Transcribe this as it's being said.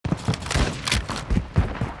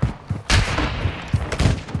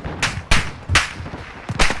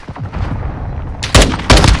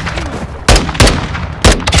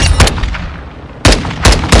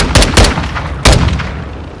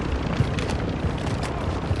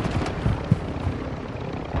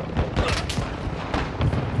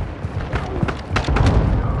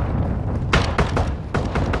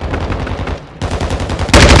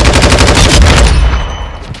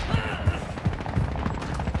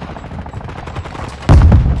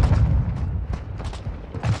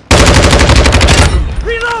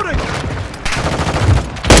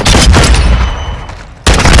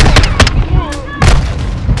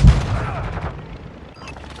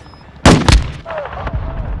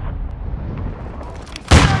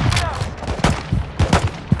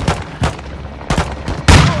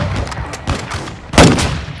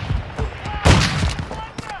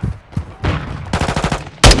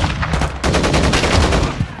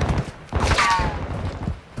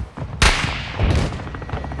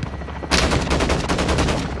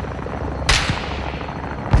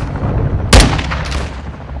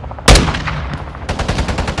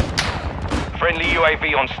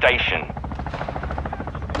on station.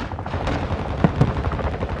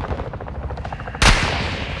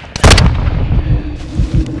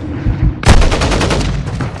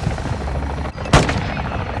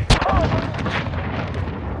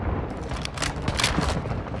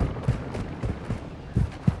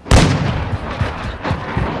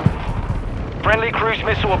 Friendly cruise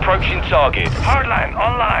missile approaching target. Hardline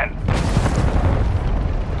online.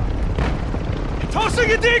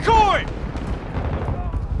 Tossing a decoy!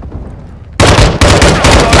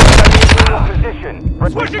 Position.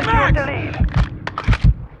 Switching back! The lead.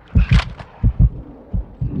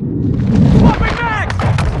 Swapping back!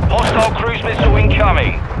 Hostile cruise missile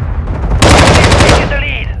incoming. Taking the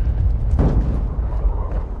lead.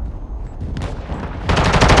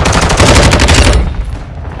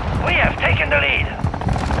 We have taken the lead.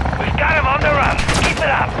 We've got him on the run. Keep it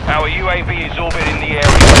up. Our UAV is orbiting the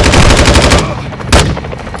area.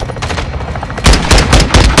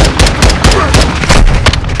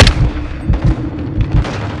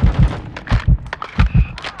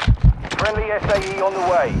 Friendly SAE on the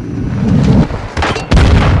way.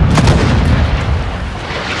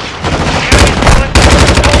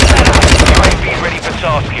 UAV ready for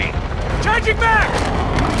tasking. Changing back!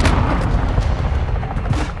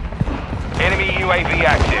 Enemy UAV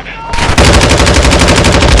active.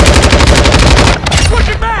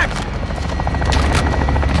 Switching back!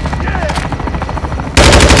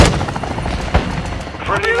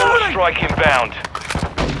 Friendly war strike inbound.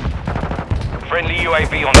 Friendly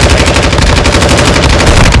UAV on station.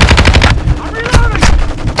 I'm reloading!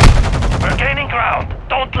 We're gaining ground.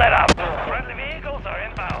 Don't let up. Friendly vehicles are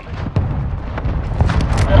inbound.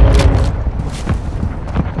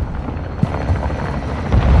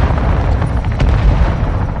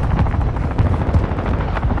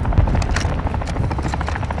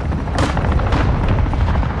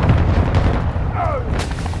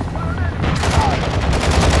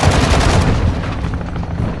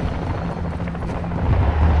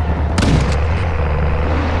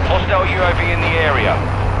 Hostile UAV in the area.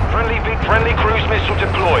 Friendly cruise missile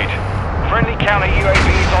deployed. Friendly counter UAV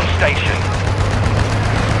is on station.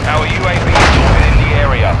 Our UAV is orbiting the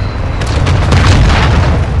area.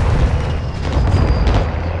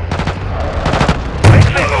 Big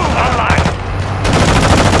vehicles online.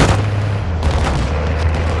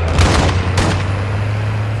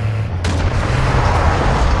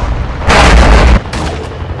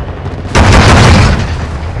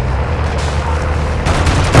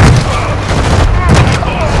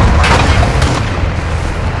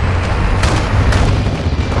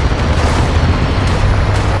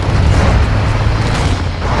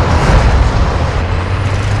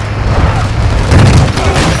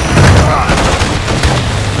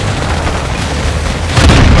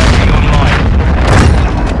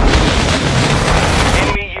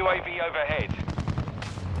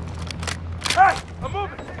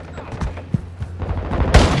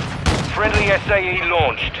 Friendly SAE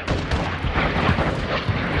launched.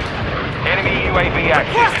 Enemy UAV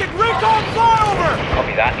active. Requesting recon flyover!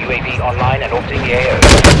 Copy that. UAV online and orbiting the AO.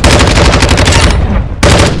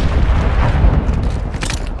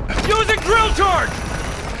 Using drill charge!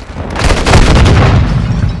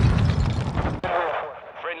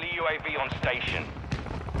 Friendly UAV on station.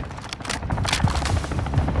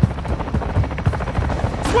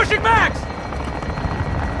 Switching backs!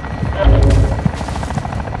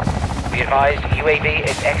 Be advised, UAV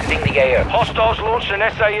is exiting the AO. Hostiles launched an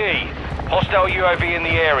SAE. Hostile UAV in the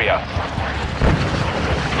area.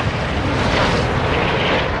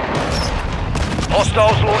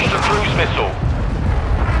 Hostiles launched a cruise missile.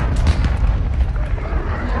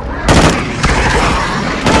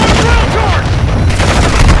 Drill charge!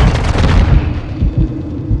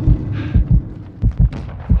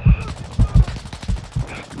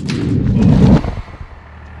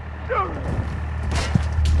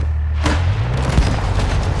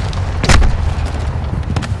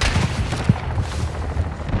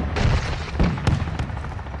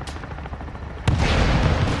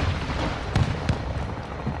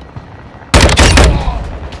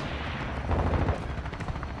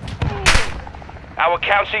 Our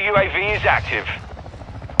counter UAV is active.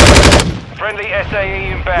 Friendly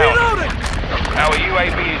SAE inbound. Reloading! Our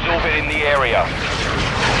UAV is orbiting the area.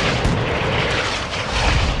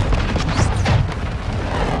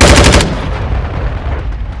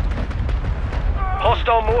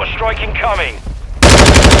 Hostile mortar strike incoming.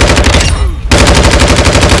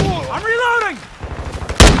 I'm reloading!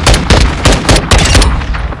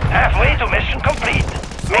 Halfway to mission complete.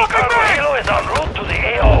 Main cargo helo is en route to the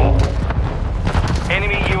AO.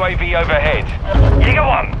 Enemy UAV overhead. Jaeger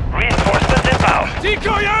 1, reinforcements inbound.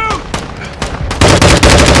 Decoy out!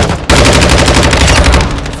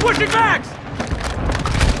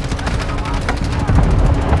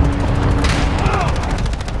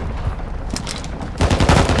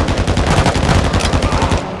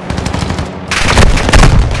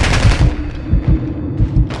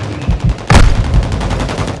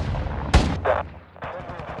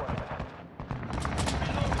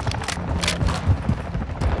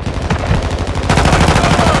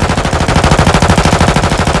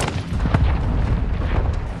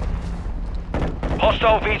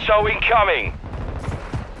 Hostile VTOL incoming.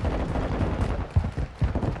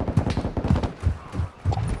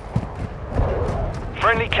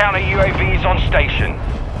 Friendly counter UAV is on station.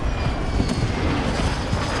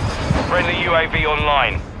 Friendly UAV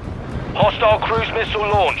online. Hostile cruise missile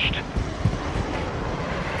launched.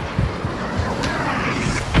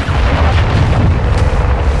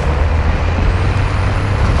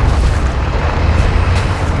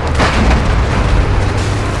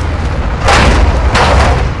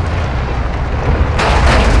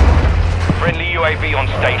 Friendly UAV on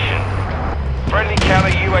station. Friendly counter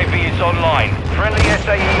UAV is online. Friendly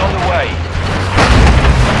SAE on the way.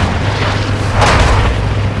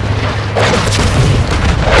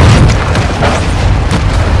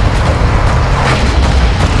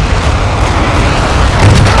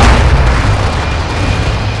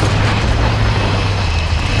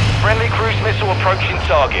 Friendly cruise missile approaching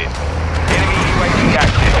target. Enemy UAV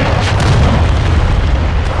active.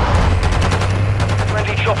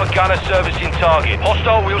 Friendly chopper gunner servicing target.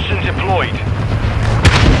 Hostile Wilson deployed.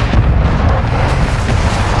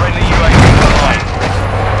 Friendly UAV online.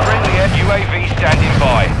 Friendly UAV standing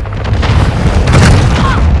by.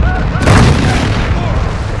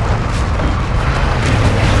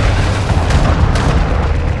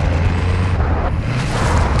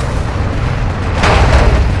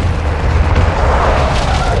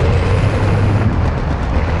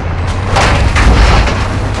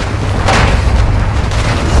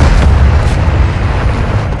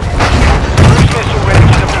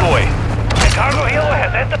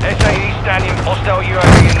 SAE standing, hostile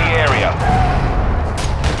UAV in the area.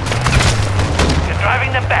 You're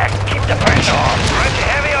driving them back. Keep the pressure on. Friendly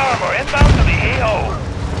heavy armor inbound to the AO.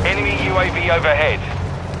 Enemy UAV overhead.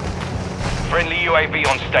 Friendly UAV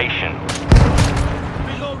on station.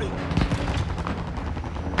 Reloading.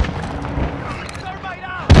 Thermite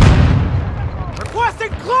out.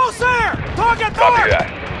 Requesting close air. Target Copy marked. that.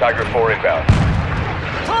 Tiger 4 inbound.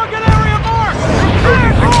 Target area marked.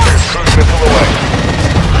 Clear course. Cruise missile away.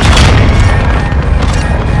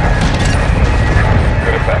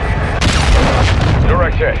 Good effect.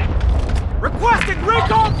 Direct hit. Requesting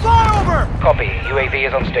recon flyover. Copy. UAV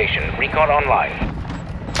is on station. Recon online.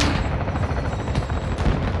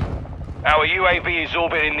 Our UAV is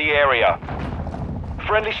orbiting the area.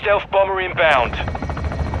 Friendly stealth bomber inbound.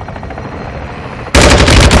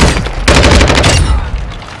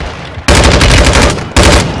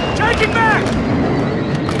 Taking back.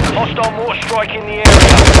 Hostile mortar strike in the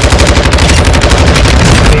area.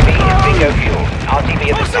 UAV is bingo fuel. RTB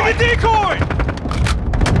is Posting a assigned. decoy.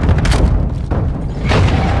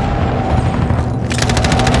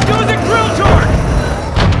 Using drill charge.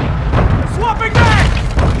 Swapping back.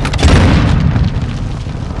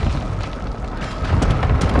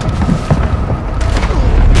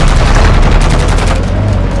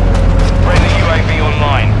 Friendly UAV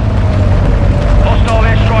online. Hostile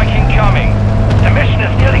airstrike incoming. The mission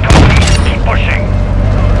is nearly complete. Keep pushing.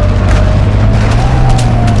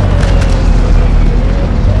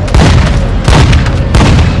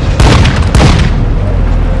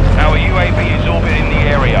 Our UAV is orbiting the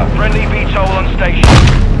area. Friendly VTOL on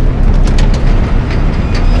station.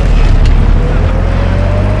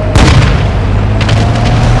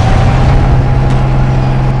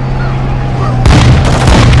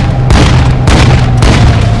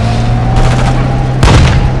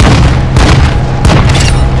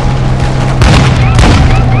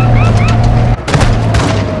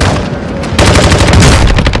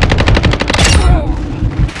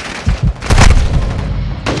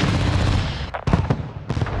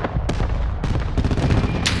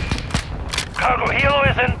 Cargo helo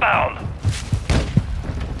is inbound.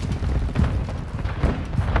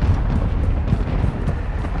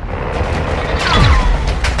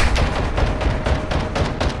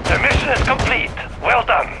 The mission is complete. Well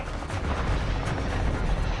done.